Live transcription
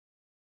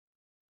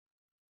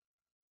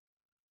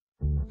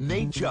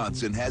Nate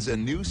Johnson has a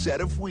new set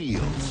of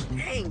wheels.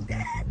 Dang,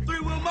 Dad.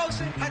 3-wheel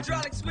motion,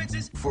 hydraulic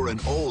switches. For an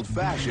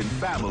old-fashioned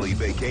family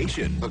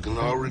vacation. I can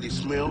already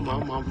smell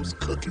my mama's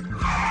cooking.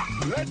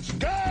 Let's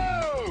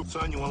go!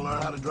 Son, you want to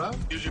learn how to drive?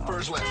 Here's your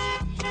first lesson.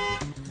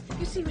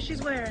 You see what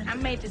she's wearing? I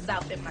made this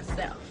outfit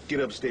myself. Get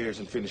upstairs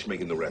and finish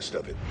making the rest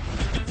of it.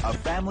 A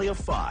family of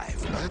 5.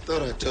 I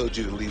thought I told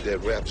you to leave that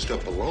rap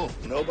stuff alone.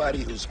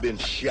 Nobody who's been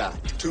shot.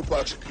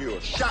 Tupac Shakur,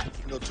 shot.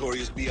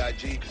 Notorious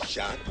B.I.G.,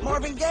 shot.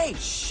 Marvin Gaye,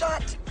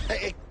 shot.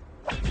 Hey,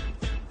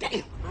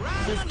 damn.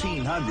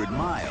 1,500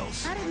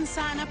 miles. I didn't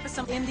sign up for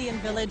some Indian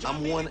village.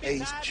 I'm one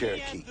ace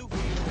Cherokee.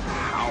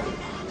 Ow.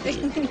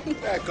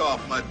 Back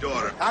off, my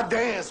daughter. I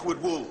dance with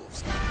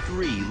wolves.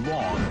 3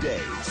 long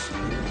days.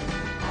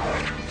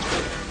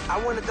 I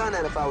wouldn't have done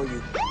that if I were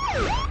you.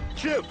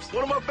 Chips,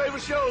 one of my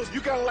favorite shows.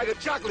 You kind of like a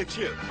chocolate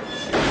chip.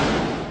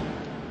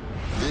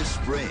 This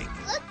spring.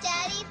 Look,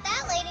 Daddy,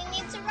 that lady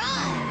needs a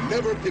ride.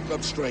 Never pick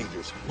up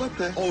strangers. What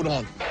the? Hold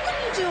on. What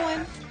are you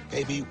doing?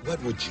 Baby,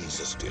 what would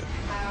Jesus do?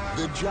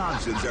 The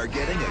Johnsons are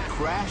getting a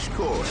crash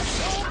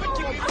course.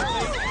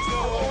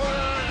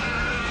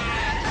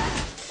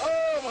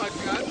 Oh, my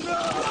God,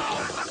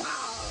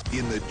 no!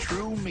 In the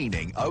true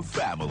meaning of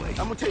family.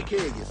 I'm gonna take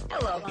care of you.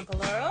 Hello,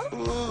 Uncle Earl.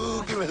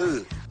 Ooh, give me a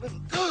hug.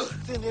 Looking good.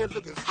 It's in here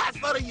looking hot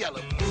butter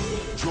yellow.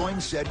 Join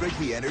Cedric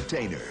the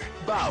Entertainer,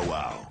 Bow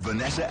Wow,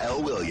 Vanessa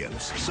L.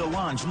 Williams,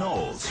 Solange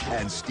Knowles,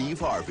 and Steve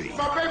Harvey.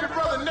 My baby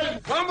brother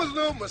Nate. Mama's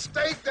little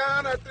mistake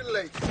down at the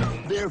lake.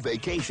 Their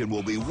vacation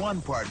will be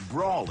 1 part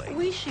brawling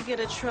We should get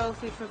a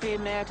trophy for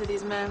being married to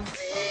these men.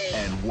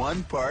 and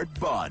 1 part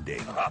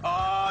bonding.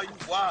 Oh, you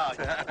wild.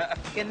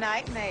 Good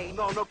night, Nate.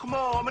 No, come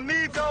on. I'm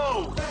gonna need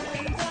those.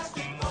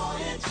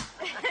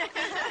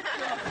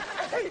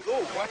 Hey,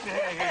 oh, watch your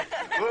hand here.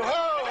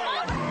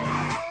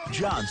 Whoa.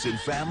 Johnson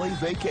Family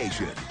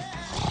Vacation.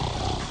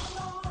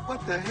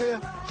 What the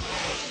hell?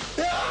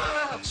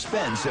 Ah!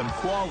 Spend some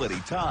quality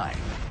time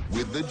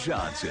with the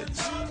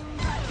Johnsons.